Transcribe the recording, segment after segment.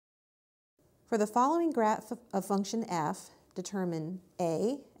For the following graph of function f, determine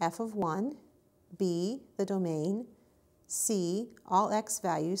a, f of 1, b, the domain, c, all x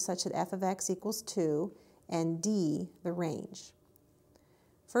values such that f of x equals 2, and d, the range.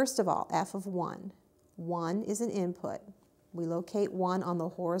 First of all, f of 1. 1 is an input. We locate 1 on the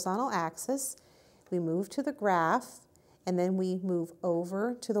horizontal axis, we move to the graph, and then we move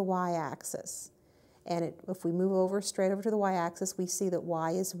over to the y-axis. And if we move over straight over to the y-axis, we see that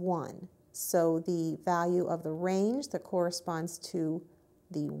y is 1. So the value of the range that corresponds to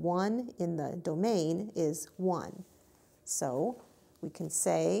the 1 in the domain is 1. So we can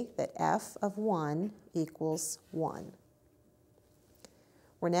say that f of 1 equals 1.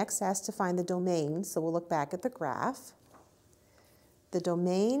 We're next asked to find the domain, so we'll look back at the graph. The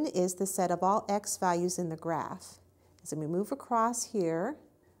domain is the set of all x values in the graph. As we move across here,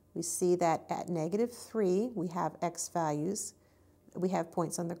 we see that at -3 we have x values, we have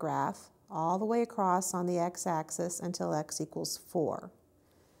points on the graph, all the way across on the x-axis until x equals 4.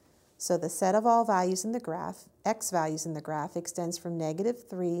 So the set of all values in the graph, x values in the graph, extends from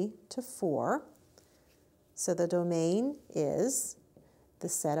 -3 to 4. So the domain is the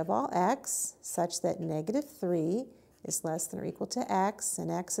set of all x such that -3 is less than or equal to x and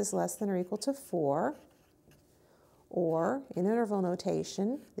x is less than or equal to 4. Or, in interval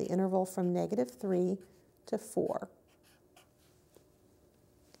notation, the interval from -3 to 4.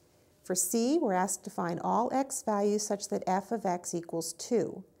 For C, we're asked to find all x values such that f of x equals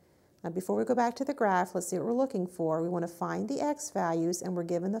 2. Now, before we go back to the graph, let's see what we're looking for. We want to find the x values, and we're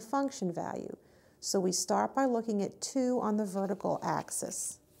given the function value. So we start by looking at 2 on the vertical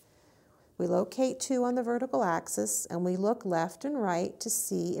axis. We locate 2 on the vertical axis, and we look left and right to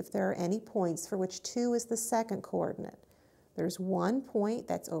see if there are any points for which 2 is the second coordinate. There's one point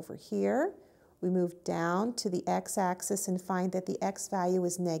that's over here. We move down to the x-axis and find that the x value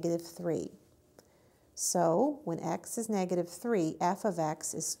is -3. So when x is -3, f of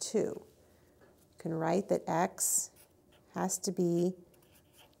x is 2. You can write that x has to be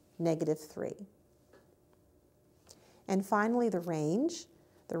 -3. And finally, the range.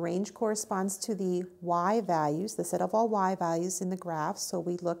 The range corresponds to the y values, the set of all y values in the graph. So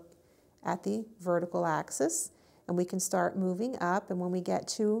we look at the vertical axis, and we can start moving up. And when we get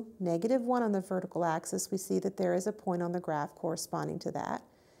to -1 on the vertical axis, we see that there is a point on the graph corresponding to that.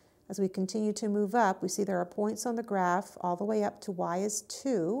 As we continue to move up, we see there are points on the graph all the way up to y is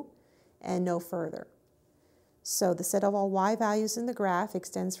 2 and no further. So the set of all y values in the graph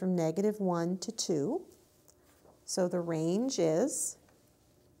extends from -1 to 2. So the range is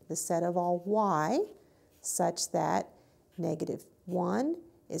the set of all y such that -1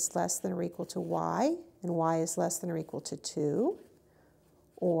 is less than or equal to y, and y is less than or equal to 2,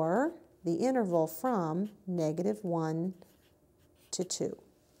 or the interval from -1 to 2.